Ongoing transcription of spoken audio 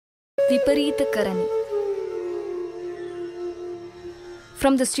Viparita Karani.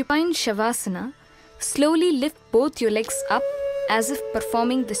 From the supine Shavasana, slowly lift both your legs up as if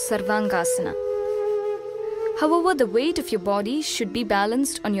performing the sarvangasana. However, the weight of your body should be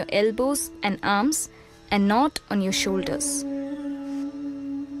balanced on your elbows and arms and not on your shoulders.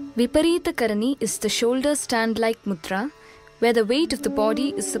 Viparita Karani is the shoulder stand-like mudra, where the weight of the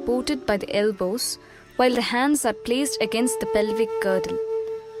body is supported by the elbows while the hands are placed against the pelvic girdle.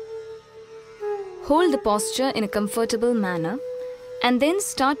 Hold the posture in a comfortable manner and then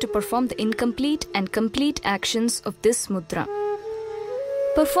start to perform the incomplete and complete actions of this mudra.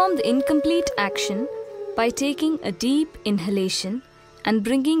 Perform the incomplete action by taking a deep inhalation and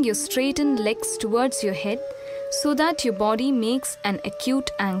bringing your straightened legs towards your head so that your body makes an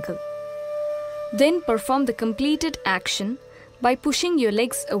acute angle. Then perform the completed action by pushing your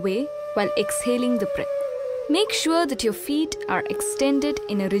legs away while exhaling the breath. Make sure that your feet are extended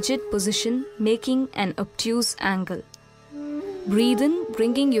in a rigid position, making an obtuse angle. Breathe in,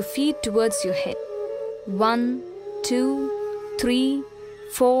 bringing your feet towards your head. 1, 2, 3,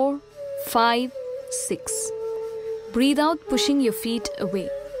 4, 5, 6. Breathe out, pushing your feet away.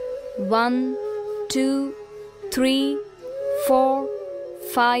 1, 2, 3, 4,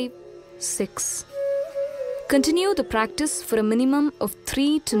 5, 6. Continue the practice for a minimum of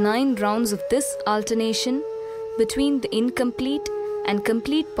 3 to 9 rounds of this alternation between the incomplete and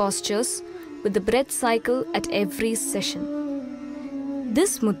complete postures with the breath cycle at every session.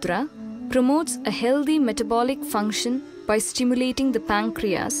 This mudra promotes a healthy metabolic function by stimulating the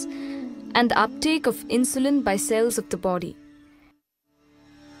pancreas and the uptake of insulin by cells of the body.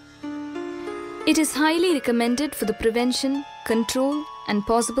 It is highly recommended for the prevention, control, and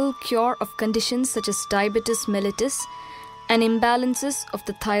possible cure of conditions such as diabetes mellitus and imbalances of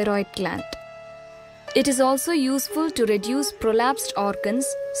the thyroid gland. It is also useful to reduce prolapsed organs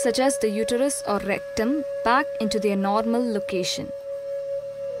such as the uterus or rectum back into their normal location.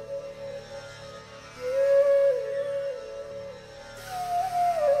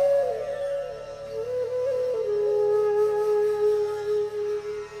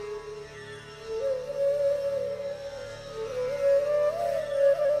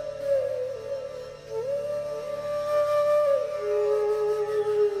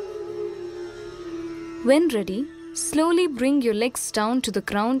 When ready, slowly bring your legs down to the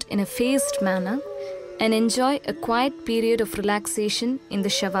ground in a phased manner and enjoy a quiet period of relaxation in the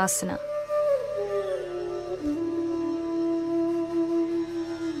Shavasana.